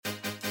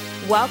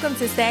Welcome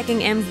to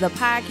Stacking M's, the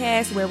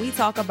podcast where we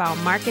talk about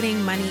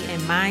marketing, money,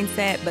 and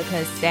mindset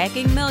because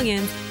stacking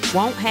millions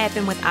won't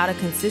happen without a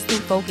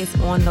consistent focus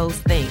on those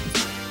things.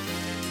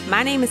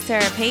 My name is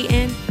Tara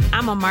Payton.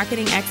 I'm a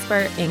marketing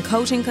expert and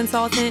coaching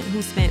consultant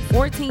who spent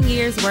 14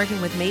 years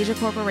working with major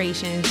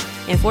corporations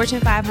and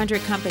Fortune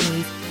 500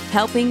 companies,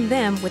 helping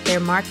them with their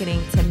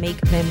marketing to make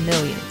them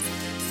millions.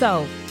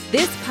 So,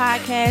 this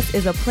podcast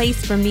is a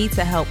place for me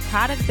to help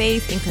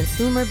product-based and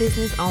consumer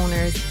business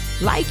owners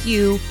like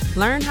you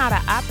learn how to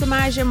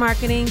optimize your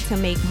marketing to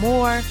make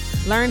more,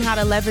 learn how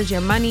to leverage your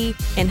money,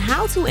 and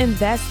how to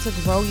invest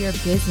to grow your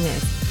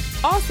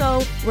business.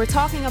 Also, we're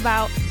talking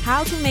about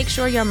how to make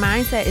sure your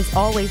mindset is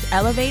always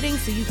elevating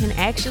so you can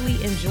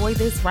actually enjoy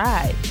this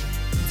ride.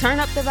 Turn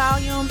up the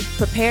volume,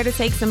 prepare to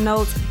take some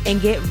notes,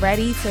 and get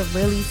ready to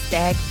really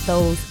stack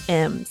those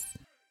M's.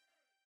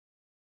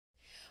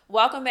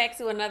 Welcome back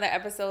to another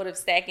episode of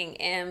Stacking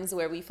M's,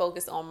 where we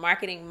focus on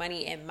marketing,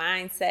 money, and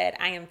mindset.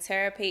 I am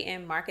Tara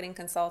Payton, marketing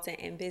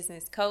consultant and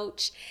business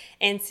coach.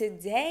 And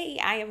today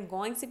I am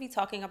going to be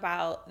talking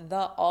about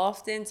the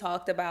often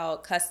talked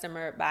about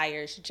customer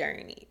buyer's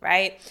journey,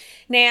 right?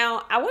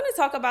 Now, I want to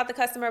talk about the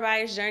customer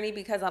buyer's journey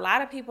because a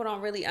lot of people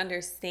don't really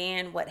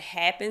understand what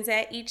happens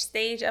at each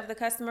stage of the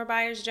customer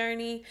buyer's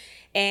journey.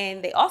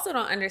 And they also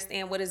don't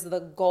understand what is the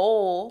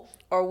goal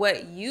or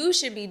what you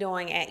should be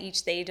doing at each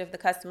stage of the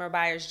customer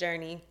buyer's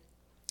journey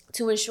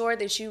to ensure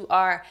that you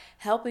are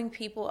helping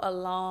people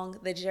along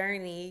the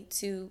journey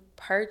to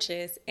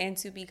purchase and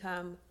to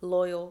become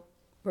loyal,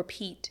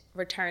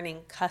 returning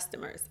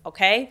customers,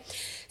 okay?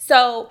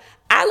 So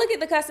I look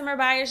at the customer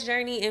buyer's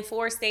journey in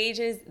 4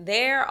 stages.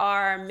 There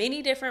are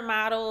many different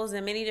models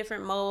and many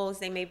different modes.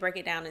 They may break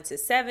it down into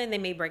 7, they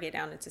may break it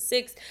down into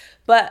 6,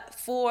 but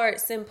for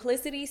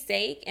simplicity's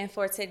sake and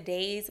for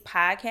today's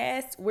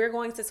podcast, we're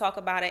going to talk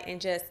about it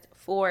in just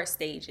 4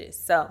 stages.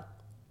 So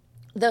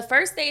the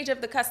first stage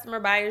of the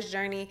customer buyer's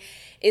journey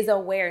is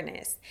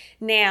awareness.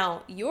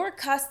 Now, your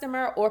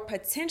customer or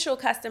potential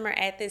customer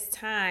at this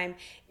time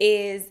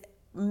is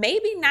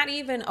maybe not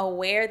even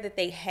aware that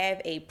they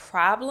have a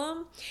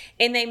problem,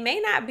 and they may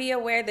not be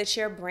aware that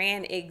your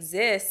brand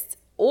exists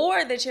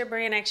or that your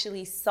brand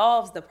actually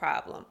solves the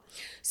problem.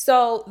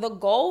 So the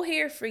goal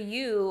here for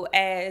you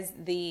as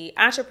the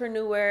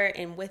entrepreneur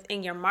and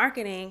within your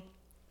marketing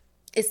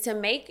is to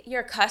make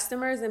your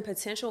customers and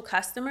potential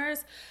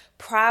customers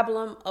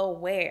problem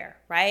aware,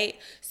 right?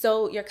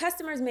 So your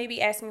customers may be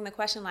asking the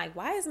question like,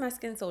 why is my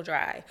skin so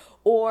dry?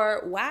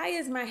 Or why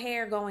is my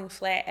hair going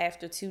flat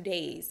after 2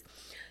 days?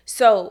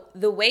 So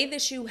the way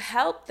that you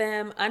help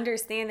them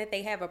understand that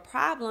they have a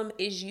problem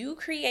is you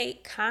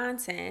create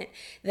content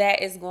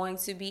that is going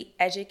to be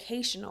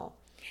educational,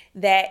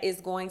 that is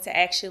going to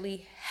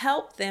actually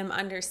help them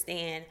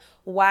understand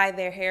why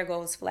their hair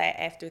goes flat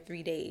after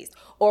 3 days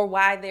or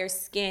why their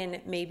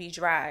skin may be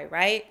dry,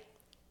 right?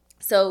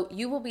 So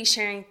you will be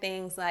sharing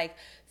things like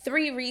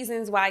 3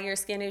 reasons why your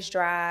skin is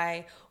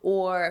dry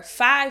or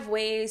 5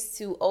 ways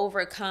to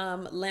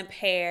overcome limp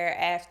hair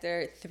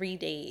after 3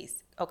 days.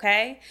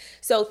 Okay,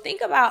 so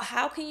think about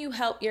how can you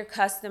help your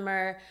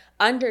customer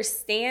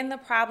understand the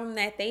problem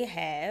that they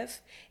have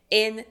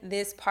in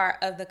this part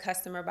of the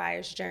customer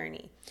buyer's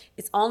journey.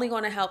 It's only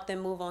going to help them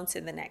move on to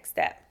the next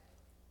step.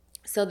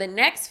 So the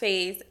next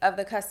phase of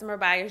the customer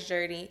buyer's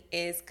journey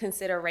is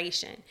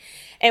consideration.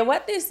 And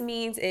what this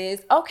means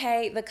is,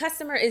 okay, the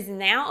customer is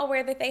now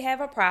aware that they have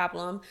a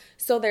problem.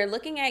 So they're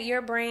looking at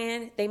your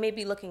brand. They may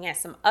be looking at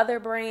some other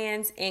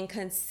brands and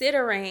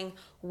considering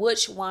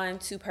which one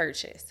to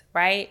purchase,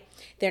 right?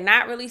 They're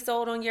not really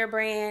sold on your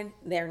brand.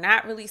 They're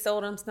not really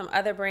sold on some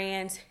other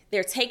brands.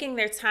 They're taking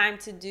their time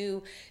to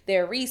do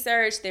their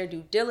research, their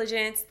due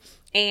diligence,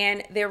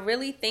 and they're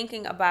really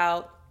thinking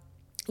about,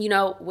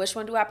 which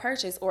one do I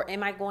purchase, or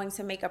am I going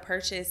to make a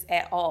purchase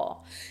at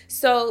all?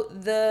 So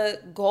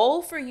the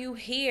goal for you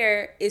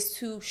here is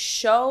to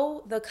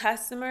show the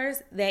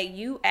customers that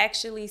you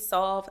actually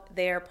solve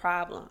their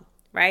problem,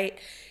 right?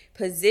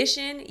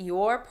 Position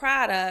your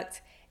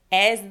product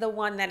as the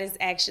one that is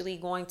actually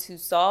going to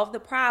solve the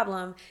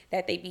problem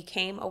that they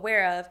became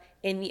aware of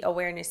in the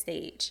awareness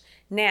stage.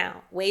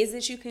 Now, ways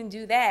that you can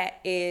do that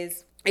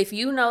is if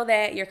you know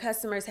that your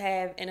customers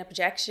have an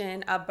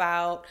objection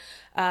about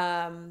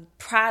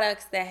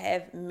products that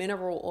have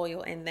mineral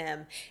oil in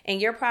them and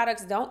your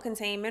products don't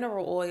contain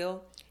mineral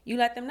oil, you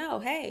let them know,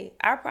 hey,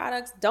 our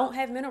products don't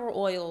have mineral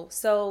oil,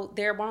 so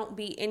there won't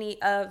be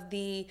any of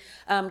the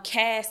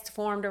cast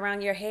formed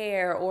around your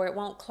hair, or it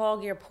won't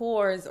clog your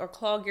pores or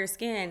clog your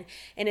skin,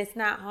 and it's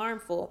not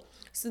harmful.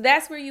 So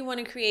that's where you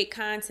want to create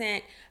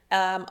content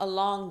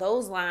along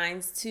those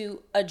lines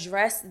to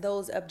address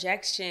those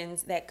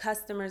objections that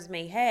customers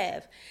may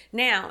have.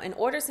 Now, in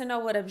order to know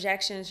what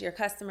objections your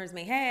customers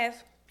may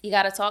have, You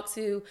got to talk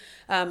to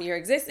your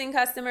existing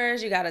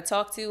customers. You got to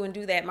talk to and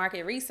do that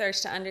market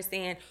research to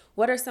understand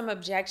what are some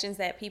objections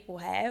that people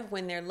have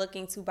when they're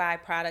looking to buy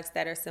products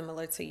that are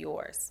similar to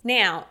yours.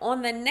 Now,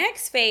 on the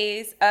next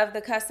phase of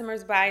the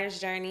customer's buyer's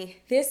journey,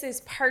 this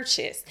is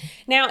purchase.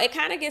 Now, it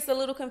kind of gets a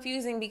little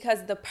confusing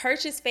because the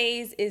purchase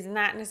phase is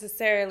not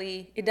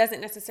necessarily, it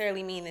doesn't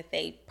necessarily mean that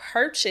they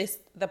purchased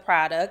the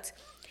product.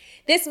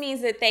 This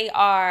means that they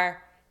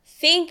are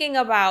thinking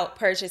about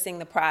purchasing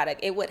the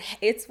product.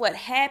 It's what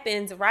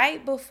happens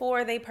right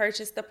before they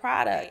purchase the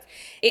product.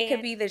 It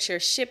could be that your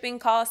shipping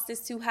cost is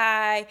too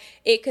high.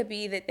 It could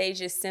be that they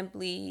just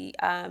simply,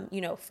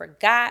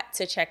 forgot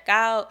to check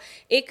out.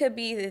 It could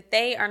be that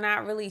they are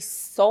not really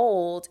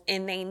sold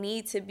and they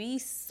need to be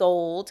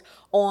sold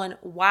on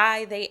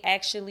why they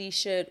actually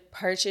should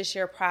purchase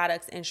your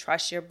products and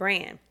trust your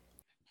brand.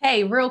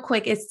 Hey, real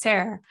quick, it's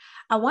Tara.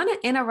 I want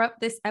to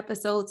interrupt this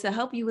episode to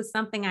help you with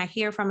something I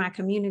hear from my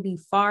community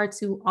far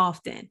too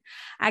often.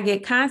 I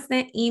get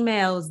constant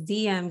emails,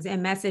 DMs,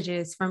 and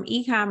messages from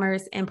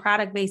e-commerce and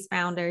product-based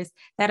founders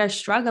that are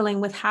struggling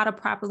with how to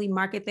properly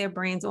market their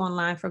brands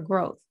online for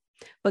growth.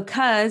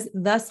 Because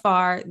thus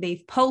far,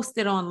 they've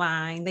posted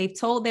online, they've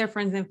told their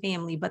friends and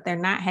family, but they're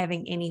not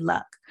having any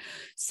luck.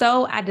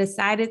 So I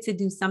decided to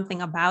do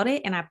something about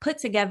it, and I put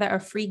together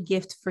a free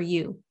gift for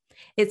you.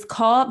 It's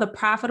called the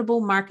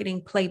Profitable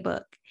Marketing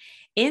Playbook.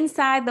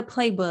 Inside the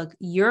playbook,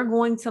 you're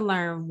going to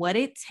learn what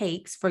it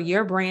takes for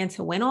your brand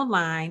to win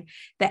online,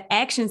 the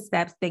action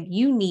steps that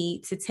you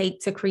need to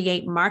take to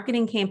create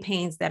marketing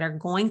campaigns that are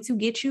going to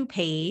get you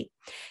paid.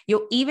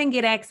 You'll even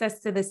get access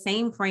to the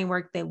same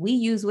framework that we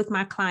use with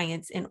my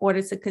clients in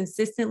order to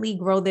consistently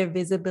grow their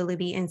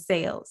visibility and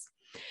sales.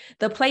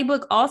 The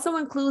playbook also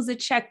includes a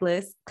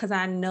checklist because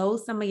I know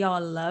some of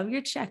y'all love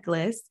your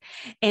checklist.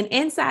 And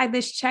inside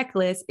this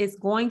checklist, it's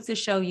going to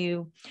show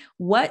you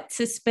what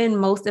to spend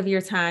most of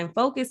your time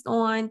focused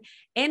on.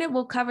 And it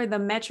will cover the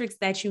metrics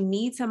that you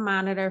need to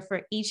monitor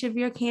for each of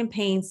your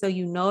campaigns so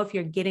you know if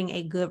you're getting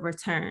a good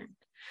return.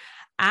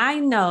 I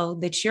know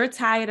that you're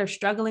tired of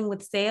struggling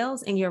with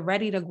sales and you're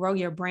ready to grow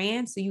your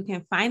brand so you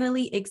can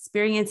finally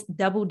experience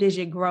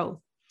double-digit growth.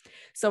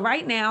 So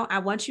right now, I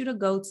want you to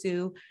go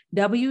to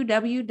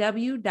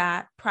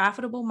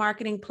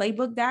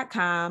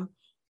www.profitablemarketingplaybook.com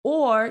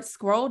or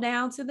scroll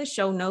down to the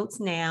show notes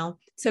now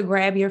to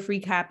grab your free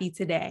copy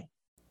today.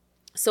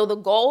 So the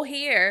goal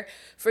here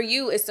for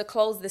you is to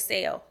close the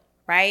sale,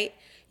 right?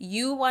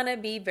 You want to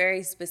be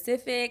very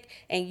specific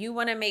and you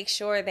want to make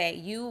sure that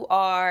you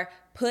are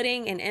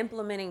putting and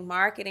implementing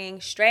marketing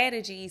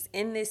strategies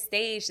in this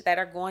stage that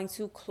are going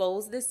to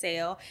close the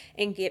sale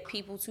and get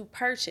people to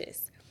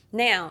purchase.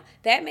 Now,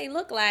 that may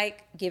look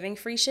like giving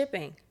free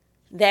shipping.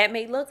 That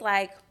may look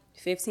like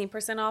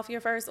 15% off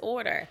your first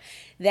order.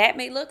 That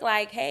may look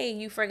like, hey,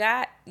 you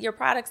forgot your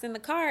products in the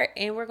cart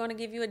and we're going to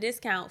give you a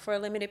discount for a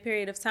limited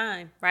period of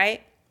time,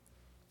 right?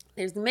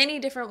 There's many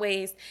different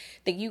ways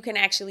that you can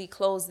actually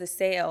close the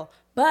sale,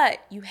 but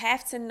you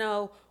have to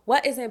know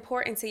what is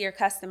important to your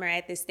customer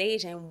at this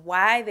stage and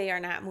why they are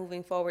not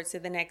moving forward to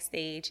the next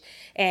stage,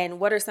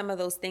 and what are some of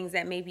those things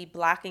that may be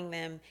blocking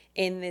them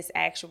in this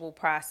actual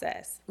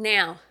process.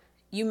 Now,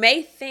 you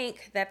may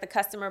think that the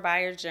customer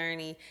buyer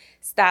journey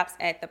stops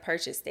at the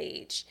purchase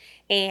stage.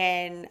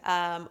 And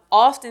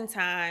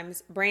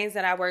oftentimes brands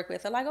that I work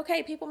with are like,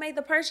 okay, people made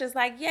the purchase,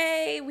 like,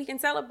 yay, we can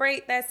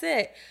celebrate, that's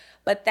it.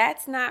 But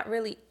that's not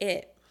really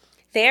it.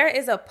 There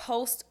is a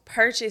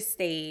post-purchase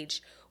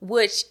stage,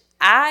 which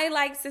I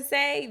like to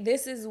say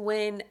this is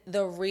when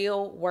the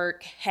real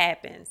work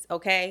happens,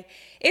 okay?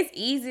 It's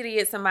easy to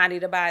get somebody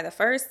to buy the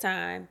first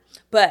time,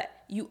 but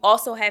you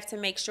also have to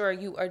make sure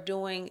you are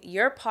doing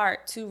your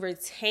part to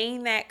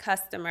retain that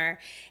customer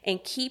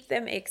and keep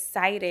them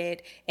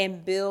excited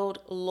and build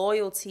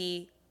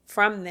loyalty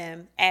from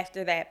them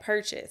after that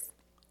purchase.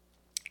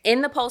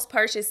 In the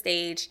post-purchase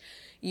stage,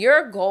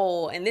 your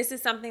goal, and this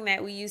is something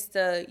that we used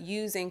to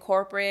use in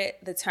corporate,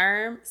 the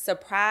term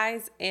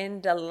surprise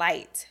and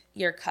delight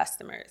your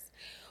customers.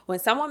 When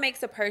someone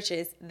makes a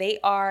purchase, they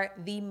are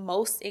the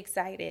most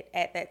excited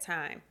at that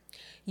time.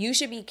 You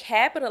should be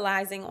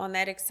capitalizing on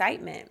that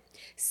excitement.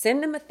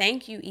 Send them a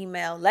thank you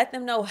email. Let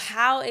them know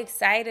how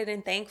excited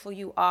and thankful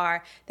you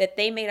are that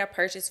they made a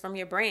purchase from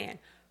your brand.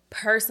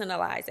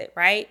 Personalize it,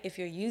 right? If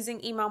you're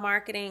using email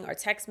marketing or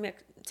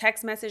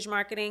text message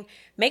marketing,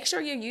 make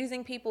sure you're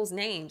using people's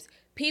names.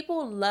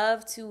 People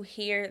love to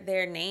hear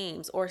their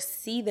names or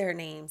see their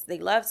names. They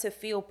love to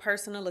feel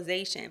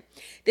personalization.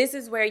 This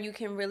is where you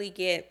can really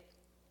get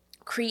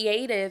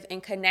creative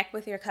and connect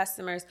with your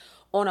customers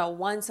on a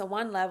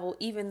one-to-one level,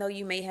 even though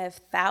you may have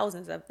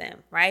thousands of them,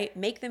 right?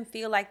 Make them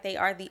feel like they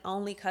are the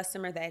only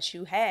customer that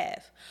you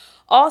have.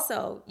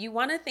 Also, you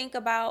want to think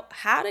about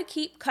how to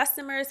keep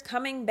customers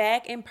coming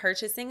back and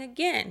purchasing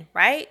again,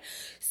 right?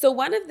 So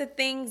one of the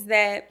things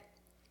that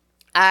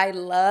I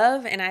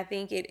love, and I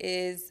think it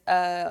is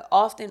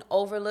often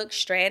overlooked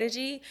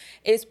strategy,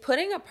 is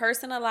putting a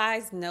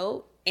personalized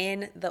note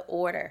in the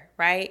order,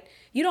 right?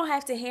 You don't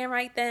have to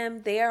handwrite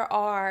them. There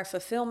are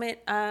fulfillment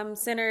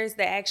centers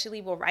that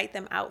actually will write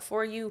them out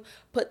for you,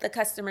 put the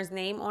customer's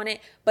name on it.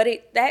 But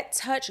that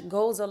touch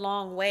goes a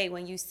long way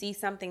when you see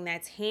something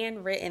that's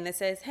handwritten that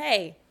says,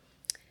 hey,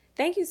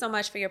 thank you so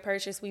much for your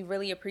purchase. We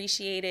really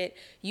appreciate it.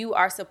 You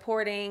are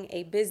supporting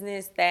a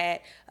business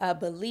that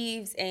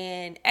believes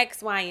in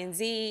X, Y, and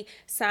Z,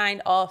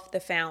 signed off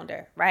the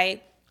founder,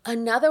 right?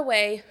 Another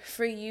way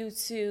for you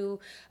to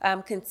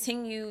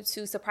continue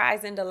to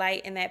surprise and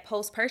delight in that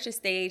post-purchase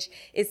stage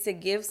is to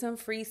give some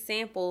free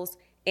samples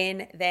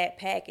in that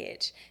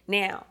package.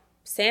 Now,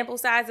 sample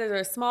sizes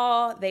are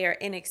small, they are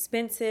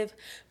inexpensive,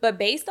 but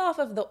based off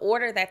of the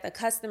order that the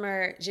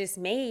customer just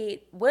made,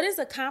 what is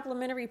a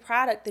complimentary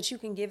product that you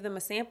can give them a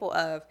sample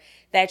of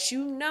that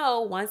you know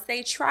once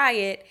they try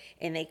it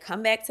and they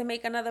come back to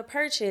make another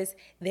purchase,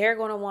 they're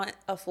going to want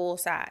a full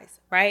size,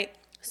 right?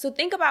 So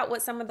think about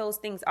what some of those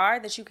things are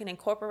that you can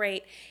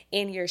incorporate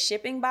in your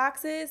shipping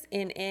boxes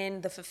and in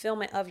the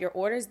fulfillment of your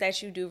orders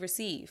that you do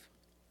receive.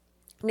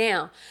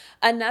 Now,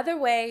 another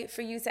way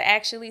for you to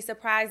actually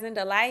surprise and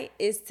delight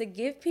is to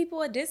give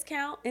people a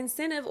discount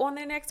incentive on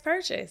their next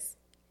purchase.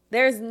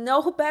 There's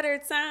no better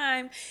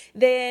time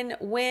than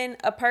when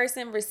a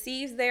person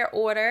receives their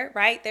order,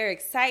 right? They're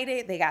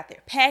excited, they got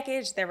their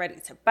package, they're ready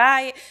to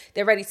buy it,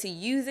 they're ready to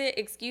use it,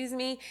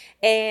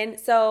 And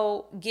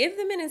so give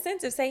them an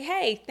incentive. Say,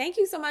 hey, thank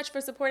you so much for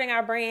supporting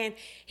our brand.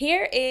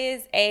 Here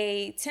is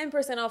a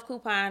 10% off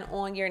coupon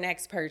on your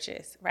next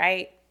purchase,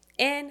 right?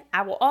 And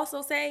I will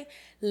also say,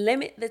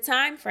 limit the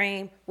time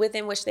frame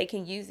within which they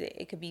can use it.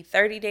 It could be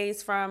 30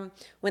 days from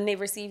when they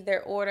receive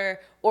their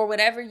order or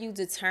whatever you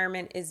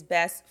determine is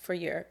best for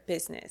your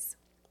business.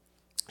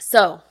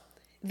 So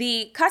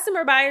the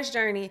customer buyer's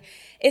journey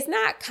is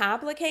not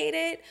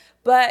complicated,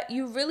 but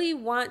you really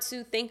want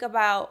to think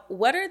about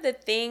what are the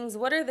things,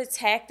 what are the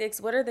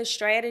tactics, what are the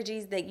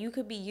strategies that you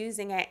could be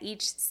using at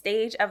each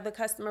stage of the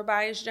customer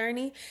buyer's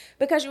journey,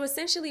 because you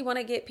essentially want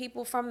to get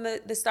people from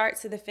the start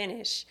to the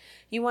finish.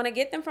 You want to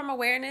get them from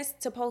awareness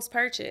to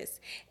post-purchase,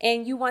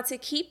 and you want to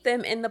keep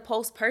them in the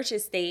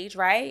post-purchase stage,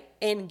 right?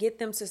 And get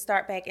them to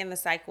start back in the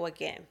cycle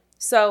again.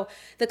 So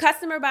the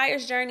customer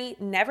buyer's journey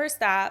never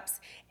stops,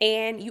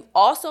 and you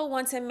also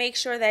want to make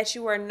sure that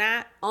you are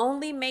not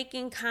only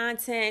making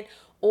content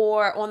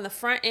or on the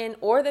front end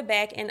or the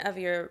back end of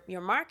your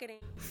marketing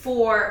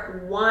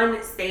for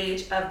one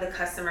stage of the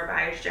customer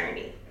buyer's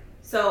journey.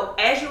 So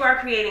as you are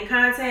creating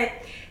content,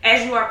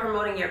 as you are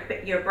promoting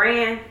your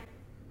brand,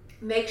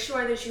 make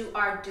sure that you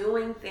are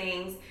doing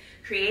things,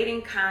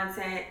 creating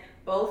content,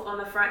 both on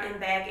the front and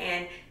back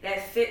end,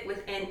 that fit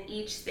within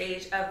each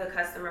stage of the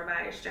customer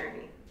buyer's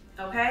journey.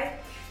 Okay,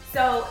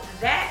 so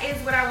that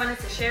is what I wanted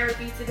to share with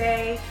you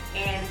today,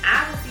 and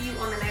I will see you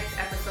on the next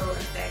episode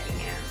of Stacking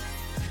M's.